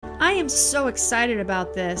I am so excited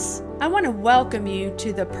about this. I want to welcome you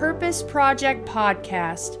to the Purpose Project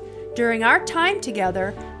podcast. During our time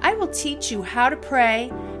together, I will teach you how to pray,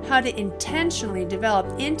 how to intentionally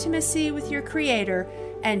develop intimacy with your Creator,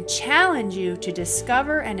 and challenge you to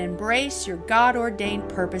discover and embrace your God-ordained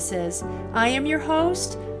purposes. I am your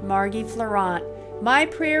host, Margie Florent. My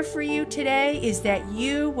prayer for you today is that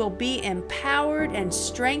you will be empowered and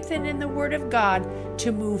strengthened in the Word of God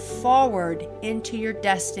to move forward into your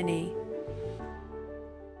destiny.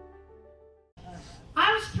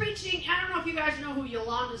 I was preaching, I don't know if you guys know who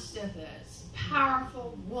Yolanda Stith is.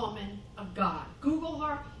 Powerful woman of God. Google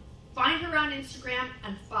her, find her on Instagram,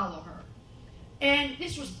 and follow her. And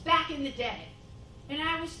this was back in the day. And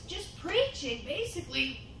I was just preaching,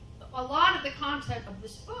 basically, a lot of the content of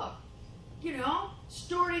this book. You know,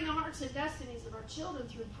 stewarding the hearts and destinies of our children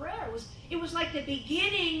through prayer. It was like the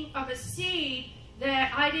beginning of a seed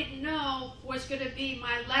that I didn't know was going to be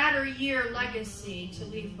my latter year legacy to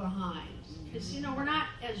leave behind. Because, you know, we're not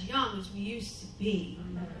as young as we used to be.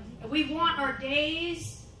 And we want our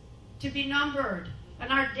days to be numbered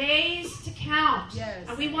and our days to count. Yes.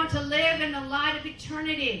 And we want to live in the light of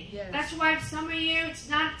eternity. Yes. That's why some of you, it's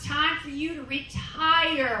not a time for you to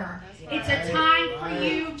retire. Right. It's a time for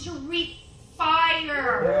you to refire.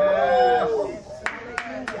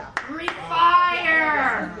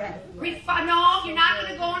 Refire. No, you're not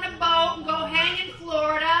going to go on a boat and go hang in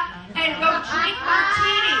Florida and go drink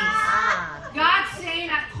martinis. God's saying,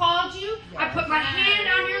 I've called you. I put my hand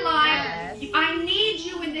on your life. I need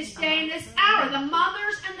you in this day and this hour. The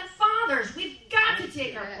mothers and the fathers, we've got to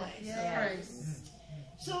take our place. Yes.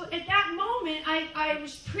 So at that moment, I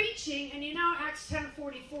was preaching, and you know, Acts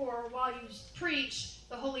 10:44, while you preach,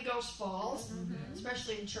 the Holy Ghost falls,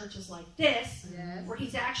 especially in churches like this, where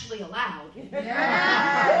He's actually allowed. Well,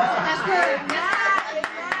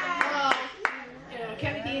 you know,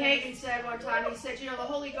 Kenneth D. Hagin said one time, he said, you know, the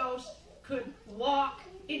Holy Ghost could walk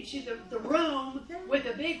into the room with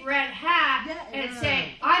a big red hat and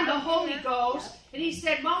say, I'm the Holy Ghost. And he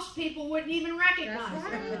said most people wouldn't even recognize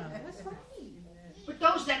Him. That's right. But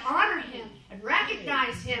those that honor Him and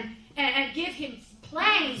recognize Him and give Him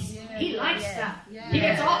place, He likes that. He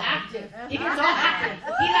gets all active. He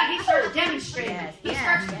starts demonstrating. He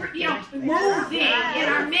starts, moving in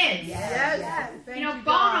our midst. You know,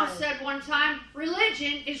 Bono said one time,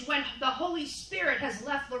 religion is when the Holy Spirit has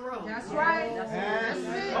left the room. That's right. That's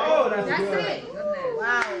it. Oh, that's it.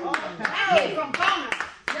 Wow. That came from Bono.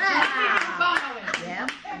 That came from Bono.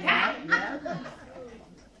 Okay?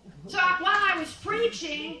 So while I was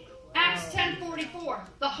preaching Acts 10:44,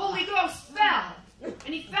 the Holy Ghost fell.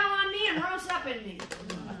 And He fell on me and rose up in me.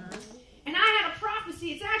 And I had a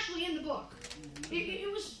prophecy. It's actually in the book. It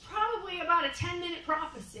was probably about a 10-minute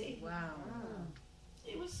prophecy. Wow.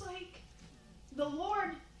 It was like the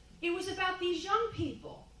Lord, it was about these young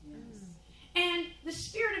people. Yes. And the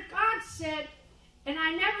Spirit of God said, and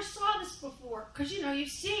I never saw this before, because, you know, you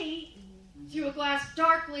see through a glass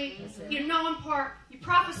darkly, you know in part, you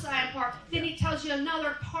prophesy in part, then He tells you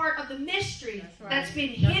another part of the mystery that's been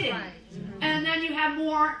hidden. Right. And then you have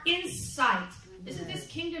more insight. Isn't this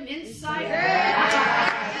kingdom insight? Then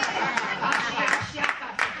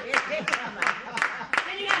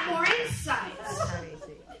you have more insights.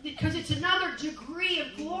 Because it's another degree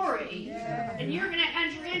of glory. And you're going to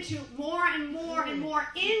enter into more and more and more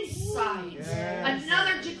insight.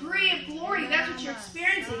 Another degree of glory. That's what you're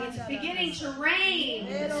experiencing. It's beginning to reign.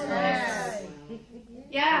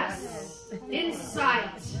 Yes.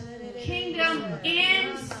 Insight. Kingdom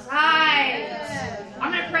insight.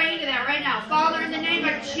 I'm going to pray into that right now. Father, in the name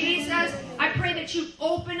of Jesus, I pray that you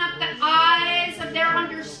open up the eyes of their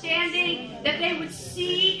understanding, that they would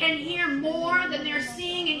see and hear more than they're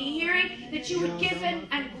seeing and hearing, that you would give them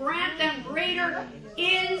and grant them greater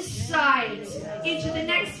insight into the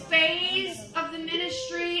next phase of the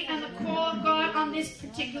ministry and the call of God on this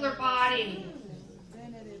particular body.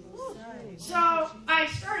 So I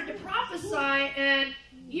started to prophesy, and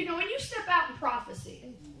you know, when you step out in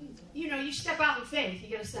prophecy, you know, you step out in faith, you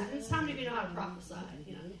get a sentence. How many of you know how to prophesy?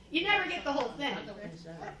 You know, you never get the whole thing.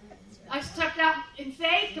 I stepped out in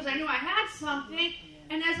faith because I knew I had something,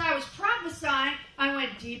 and as I was prophesying, I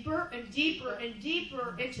went deeper and deeper and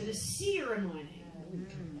deeper into the seer anointing.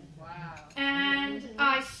 Wow. And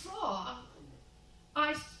I saw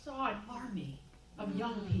an army of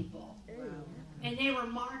young people, and they were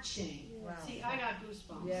marching. Wow. See, I got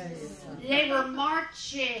goosebumps. Yes. They were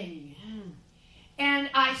marching.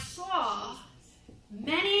 And I saw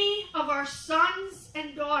many of our sons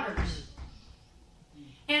and daughters.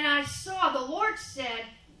 And I saw, the Lord said,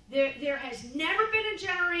 There has never been a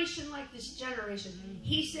generation like this generation.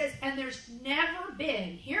 He says, and there's never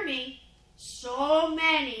been, hear me, so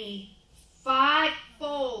many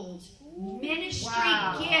fivefold ministry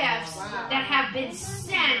gifts that have been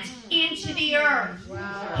sent into the earth.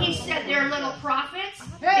 He said there are little prophets,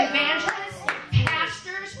 evangelists,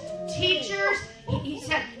 pastors, teachers. He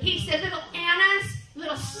said little Annas,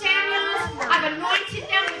 little Samuels. I've anointed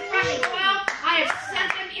them with fresh oil. I have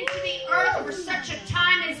sent them into the earth for such a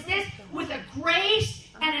time as this with a grace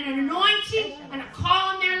and an anointing and a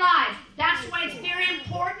call in their lives. That's why it's very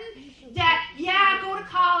important that, go to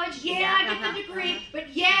college, get the degree,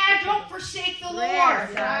 but don't forsake the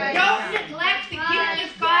Lord. Don't neglect the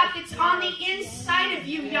gift of God that's on the inside of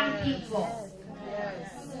you, young people.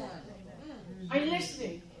 Are you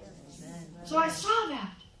listening? So I saw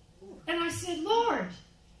that, and I said, Lord,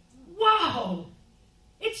 wow,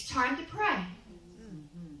 it's time to pray.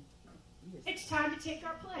 It's time to take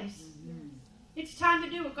our place. It's time to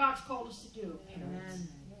do what God's called us to do, parents.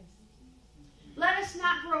 Let us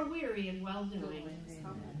not grow weary in well-doing.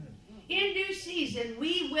 In due season,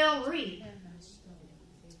 we will reap.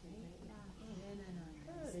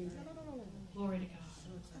 Glory to God.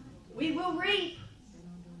 We will reap.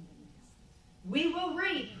 We will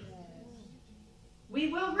reap. We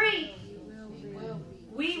will reap.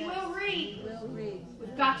 We will reap.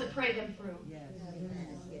 We've got to pray them through.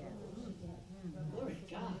 Glory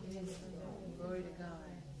to God. Glory to God.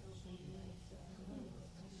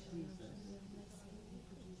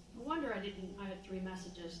 No wonder I had 3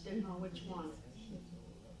 messages, didn't know which one.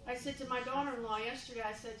 I said to my daughter-in-law yesterday,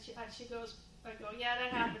 I said, she goes, yeah,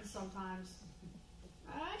 that happens sometimes.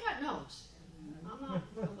 I got notes. I'm not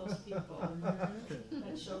one of those people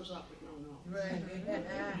that shows up with no notes. Right.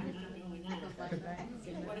 I'm not doing that.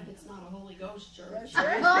 What if it's not a Holy Ghost church? That's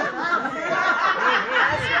right.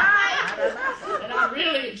 And I'm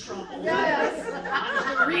really in trouble. Yes. I'm just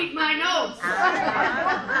going to read my notes.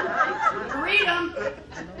 Read them.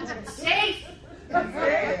 Safe.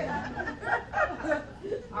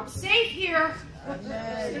 I'm safe here. I'm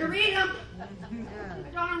going to read them. My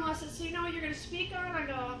daughter-in-law said, so you know what you're going to speak on?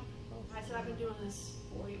 I said, I've been doing this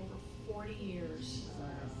for over 40 years.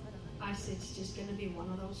 I said, it's just going to be one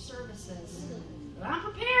of those services. But I'm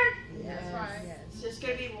prepared. That's right. It's just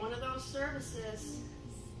going to be one of those services.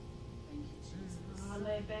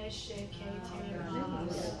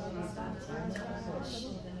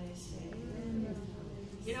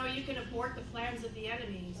 You know, you can abort the plans of the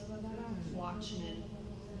enemy, watchmen.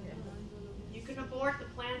 You can abort the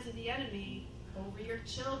plans of the enemy over your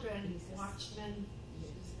children, watchmen,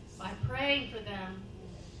 by praying for them,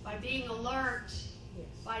 by being alert,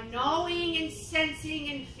 by knowing and sensing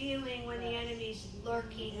and feeling when the enemy's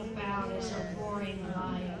lurking about as a roaring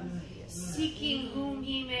lion, seeking whom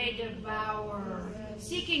he may devour,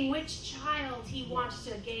 seeking which child he wants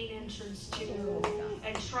to gain entrance to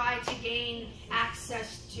and try to gain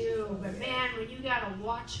access to. But man, when you got a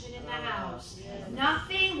watchman in the house,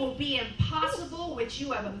 nothing will be impossible which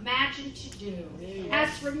you have imagined to do.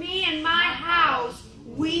 As for me and my house,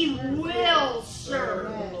 we will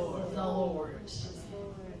serve the Lord.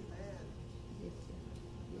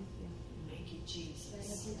 Thank you,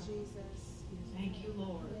 Jesus. Thank you,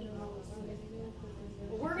 Lord.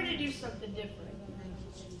 Well, we're going to do something different.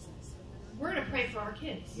 We're going to pray for our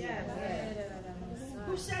kids. Yes.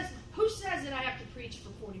 Who says that I have to preach for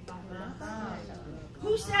 45 minutes?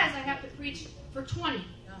 Who says I have to preach for 20?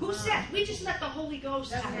 Who says? We just let the Holy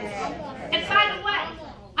Ghost have it. And by the way,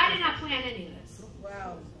 I did not plan any of this.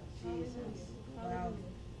 Wow. Jesus. Wow.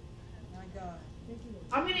 My God.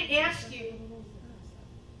 I'm going to ask you,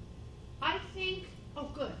 I think, oh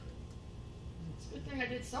good. It's a good thing I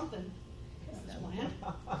did something. That's planned.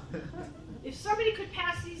 If somebody could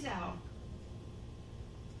pass these out.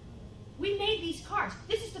 We made these cards.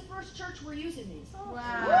 This is the first church we're using these.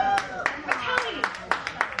 Wow. I'm telling you.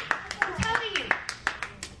 I'm telling you.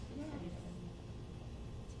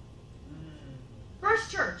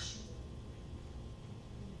 First church.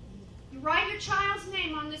 You write your child's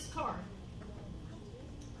name on this card.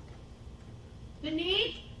 The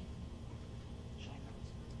need.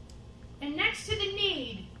 And next to the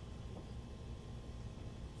need,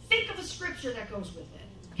 think of a scripture that goes with it.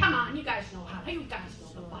 Come on, you guys know how. You guys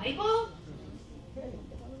know the Bible.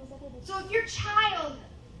 So if your child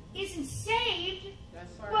isn't saved,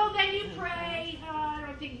 well then you pray, I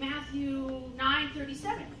don't think Matthew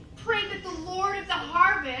 9:37. Pray that the Lord of the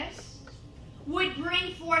harvest would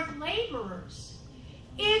bring forth laborers.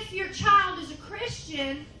 If your child is a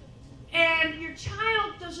Christian and your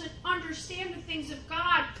child doesn't understand the things of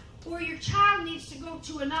God, or your child needs to go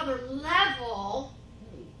to another level,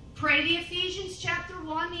 Pray the Ephesians chapter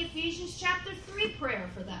 1, the Ephesians chapter 3 prayer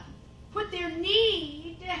for them. Put their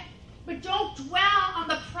need, but don't dwell on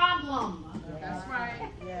the problem. That's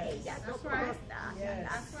right. Yes. That's right. Yes.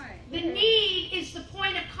 That's right. The need is the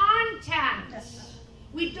point of contact.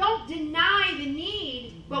 We don't deny the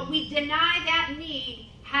need, but we deny that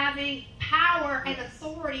need having power and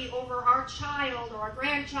authority over our child or our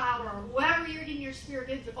grandchild or whoever you're in your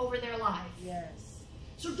spirit is over their life. Yes.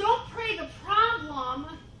 So don't pray the problem,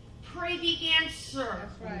 pray the answer.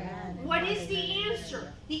 That's right. What is the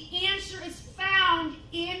answer? The answer is found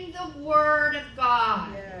in the Word of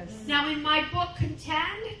God. Yes. Now, in my book,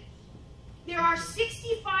 Contend, there are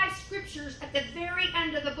 65 scriptures at the very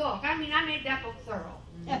end of the book. I mean, I made that book thorough.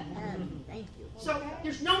 Thank you. So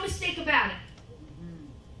there's no mistake about it.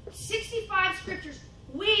 65 scriptures.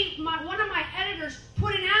 One of my editors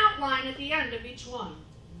put an outline at the end of each one.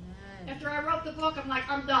 After I wrote the book, I'm like,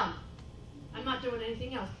 I'm done. I'm not doing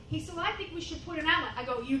anything else. He said, well, I think we should put an outline. I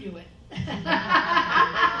go, you do it.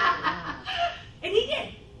 And he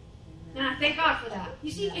did. And I thank God for that.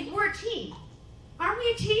 You see, we're a team. Aren't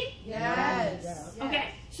we a team? Yes. Okay,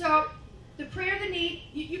 so the prayer of the need,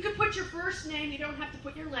 you can put your first name. You don't have to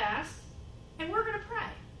put your last. And we're going to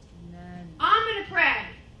pray. Amen. I'm going to pray.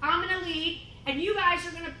 I'm going to lead. And you guys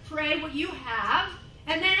are going to pray what you have.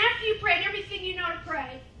 And then after you prayed everything you know to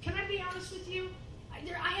pray, can I be honest with you?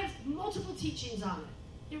 I have multiple teachings on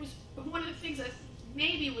it. It was one of the things I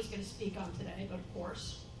maybe was going to speak on today, but of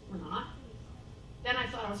course, we're not. Then I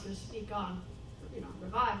thought I was going to speak on,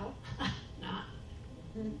 revival. Not.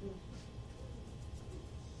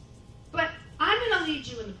 But I'm going to lead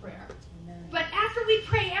you in the prayer. Amen. But after we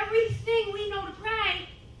pray everything we know to pray,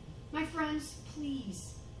 my friends,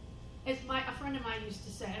 please, as a friend of mine used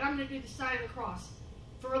to say, and I'm going to do the sign of the cross,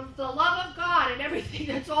 for the love of God and everything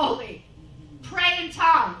that's holy, pray in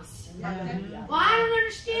tongues. Amen. Well, I don't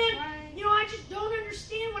understand. That's right. I just don't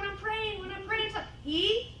understand when I'm praying in tongues.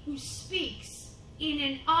 He who speaks in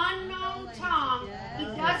an unknown tongue, he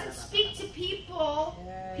doesn't speak to people.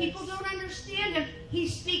 Yes. People don't understand him. He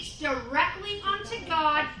speaks directly unto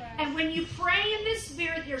God. And when you pray in the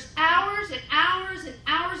Spirit, there's hours and hours and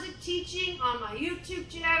hours of teaching on my YouTube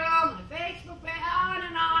channel, my Facebook page, on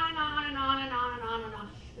and on and on and on and on and on and on.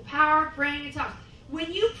 The power of praying in tongues.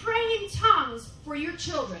 When you pray in tongues for your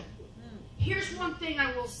children, here's one thing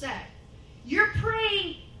I will say. You're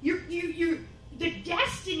praying, the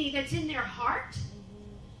destiny that's in their heart.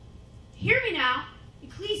 Hear me now.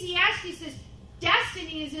 Ecclesiastes says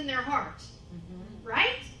destiny is in their heart.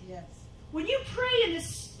 Right? Yes. When you pray in the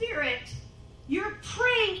Spirit, you're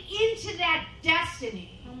praying into that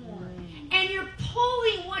destiny. And you're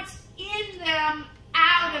pulling what's in them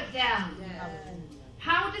out of them. Yes.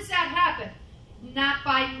 How does that happen? Not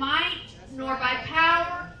by might nor by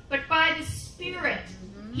power, but by the Spirit.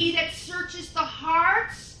 He that searches the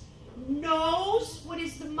hearts knows what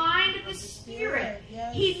is the mind of the Spirit.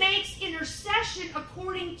 Yes. He makes intercession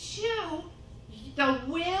according to the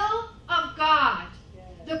will of God. Yes.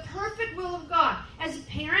 The perfect will of God. As a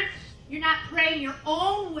parent, you're not praying your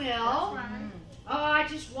own will. That's right. Oh, I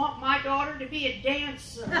just want my daughter to be a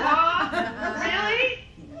dancer. Oh, really?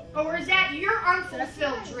 Or is that your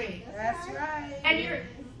unfulfilled dream? That's right. And you're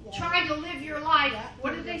trying to live your life,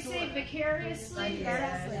 what did they say, vicariously?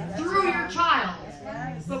 Yes. Through your child.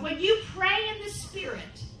 Yes. But when you pray in the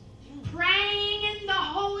Spirit, praying in the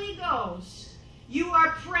Holy Ghost, you are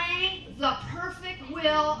praying the perfect will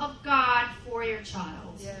of God for your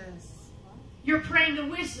child. Yes. You're praying the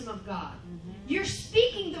wisdom of God. You're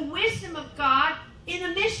speaking the wisdom of God in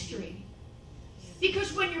a mystery.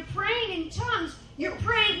 Because when you're praying in tongues, you're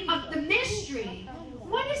praying of the mystery.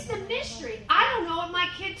 What is the mystery? I don't know what my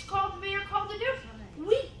kids called me or called to do.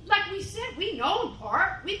 Like we said, we know in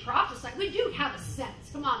part. We prophesy. We do have a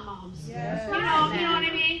sense. Come on, moms. Yes. You know what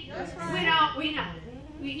I mean? That's right. We know.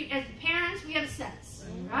 As parents, we have a sense.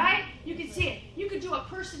 Right? You can see it. You could do a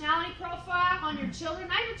personality profile on your children.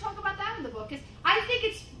 I even talk about that in the book. Because I think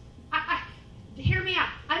it's... hear me out.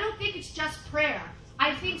 I don't think it's just prayer.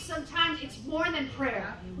 I think sometimes it's more than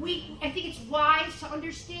prayer. I think it's wise to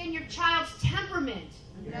understand your child's temperament.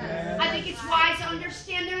 Yes. I think it's wise to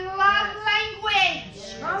understand their love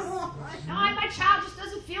language. No, my child just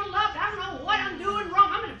doesn't feel loved. I don't know what I'm doing wrong.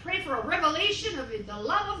 I'm going to pray for a revelation of the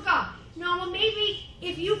love of God. No, well, maybe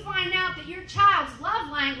if you find out that your child's love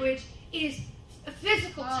language is a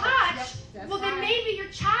physical touch, That's well, then right. maybe your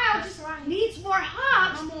child just needs more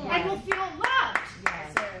hugs and will feel loved.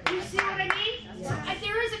 Yes. You see what I mean? Yes.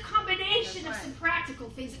 There is a combination of some practical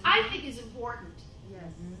things I think is important. Yes.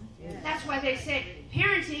 Yes. That's why they say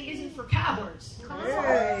parenting isn't for cowards. Come on.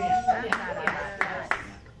 Yes. Yeah.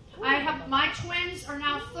 my twins are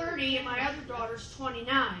now 30 and my other daughter's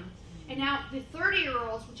 29. And now the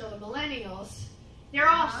 30-year-olds, which are the millennials, they're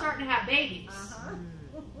all starting to have babies.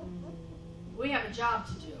 We have a job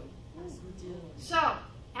to do. So,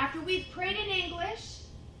 after we've prayed in English,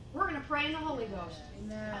 we're going to pray in the Holy Ghost.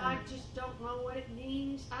 Amen. I just don't know what it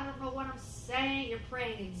means. I don't know what I'm saying. You're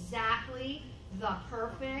praying exactly the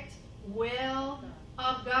perfect will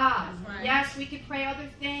of God. Right. Yes, we could pray other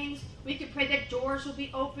things. We could pray that doors will be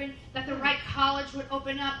open, that the right college would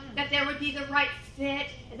open up, that there would be the right fit,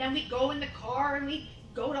 and then we go in the car and we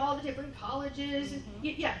go to all the different colleges. And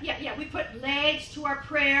yeah. We put legs to our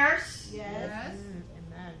prayers. Yes.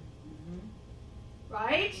 Amen.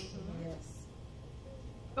 Right? Yes.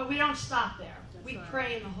 But we don't stop there. We right.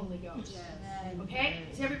 pray in the Holy Ghost. Yes. Okay?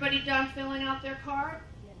 Is everybody done filling out their card?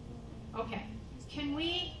 Okay.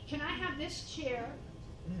 Can I have this chair?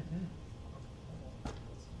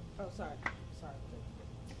 Oh, sorry.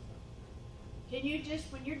 Can you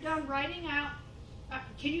just, when you're done writing out,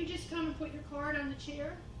 can you just come and put your card on the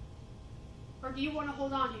chair? Or do you want to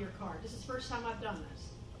hold on to your card? This is the first time I've done this.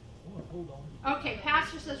 Hold on. Okay,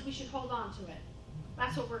 Pastor says we should hold on to it.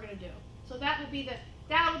 That's what we're going to do. So that will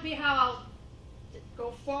be how I'll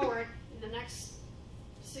go forward in the next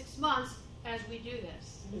 6 months as we do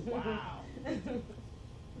this. Wow.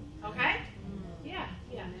 Okay? Yeah.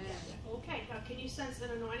 Okay, now can you sense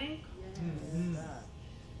an anointing?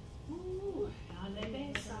 Ooh,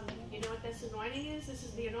 you know what this anointing is? This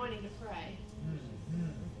is the anointing to pray.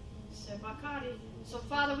 So,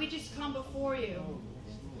 Father, we just come before you.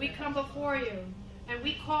 We come before you. And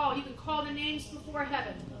we call. You can call the names before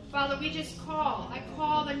heaven. Father, we just call. I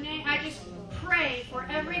call the name. I just pray for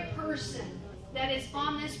every person that is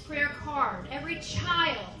on this prayer card. Every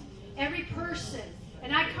child. Every person.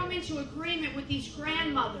 And I come into agreement with these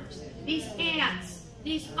grandmothers, these aunts,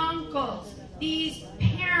 these uncles, these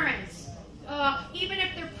parents. Even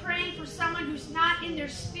if they're praying for someone who's not in their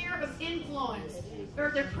sphere of influence, or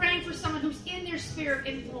they're praying for someone who's in their sphere of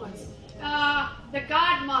influence, the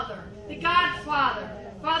godmother, the godfather.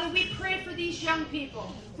 Father, we pray for these young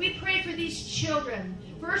people. We pray for these children.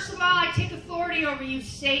 First of all, I take authority over you,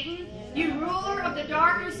 Satan, you ruler of the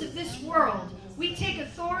darkness of this world. We take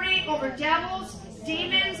authority over devils,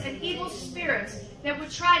 demons, and evil spirits that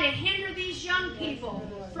would try to hinder these young people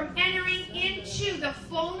from entering into the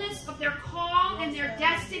fullness of their call and their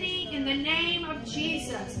destiny in the name of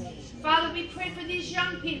Jesus. Father, we pray for these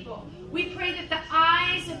young people. We pray that the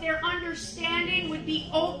eyes of their understanding would be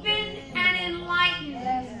open and enlightened,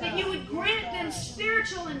 that you would grant them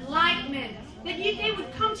spiritual enlightenment, that they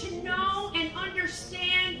would come to know and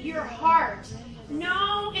understand your heart,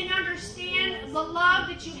 know and understand the love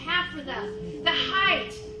that you have for them, the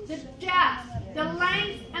height, the depth, the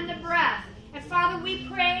length, and the breadth. And Father, we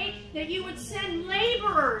pray that you would send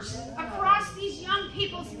laborers across these young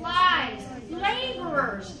people's lives.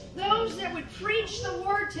 Laborers, those that would preach the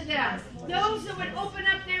word to them, those that would open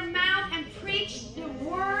up their mouth and preach the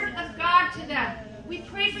word of God to them. We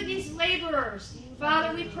pray for these laborers.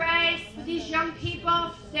 Father, we pray for these young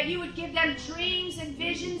people that you would give them dreams and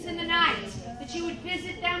visions in the night, that you would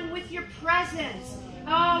visit them with your presence.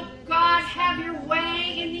 Oh, God, have your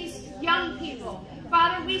way in these young people.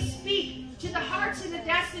 Father, we speak to the hearts and the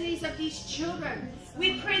destinies of these children.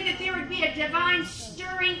 We pray that there would be a divine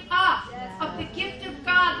stirring up of the gift of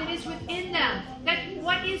God that is within them, that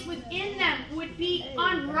what is within them would be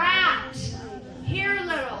unwrapped. Here a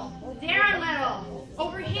little, there a little,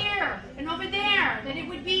 over here and over there, that it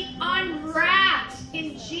would be unwrapped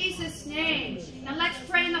in Jesus' name. Now let's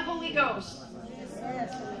pray in the Holy Ghost.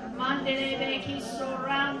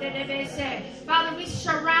 Father, we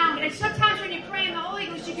surround. And sometimes when you pray in the Holy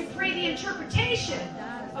Ghost, you can pray the interpretation.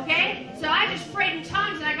 Okay? So I just prayed in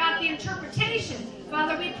tongues and I got the interpretation.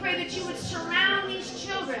 Father, we pray that you would surround these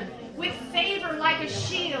children with favor like a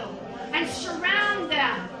shield. And surround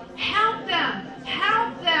them. Help them.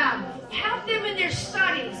 Help them. Help them in their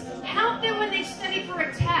studies. Help them when they study for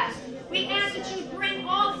a test. We ask that you bring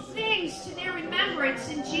all things to their remembrance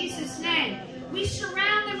in Jesus' name. We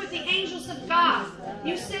surround them with the angels of God.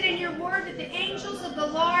 You said in your word that the angels of the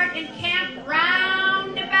Lord encamp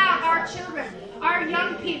round about our children, our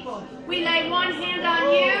young people. We lay one hand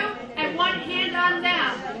on you and one hand on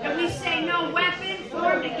them. And we say no weapon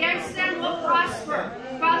formed against them will prosper.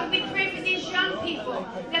 Father, we pray for these young people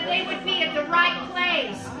that they would be at the right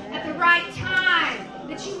place, at the right time,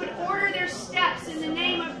 that you would order their steps in the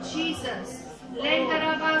name of Jesus.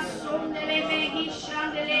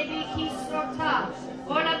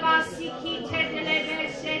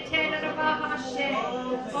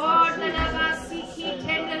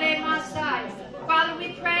 Father,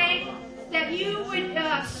 we pray that you would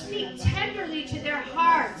speak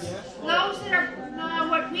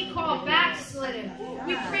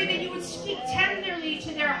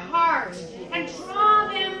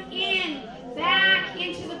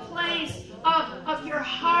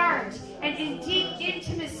heart and in deep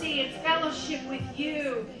intimacy and fellowship with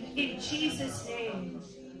you. In Jesus' name.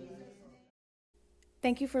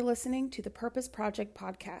 Thank you for listening to the Purpose Project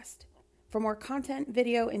podcast. For more content,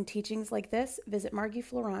 video, and teachings like this, visit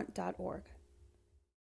margieflorent.org.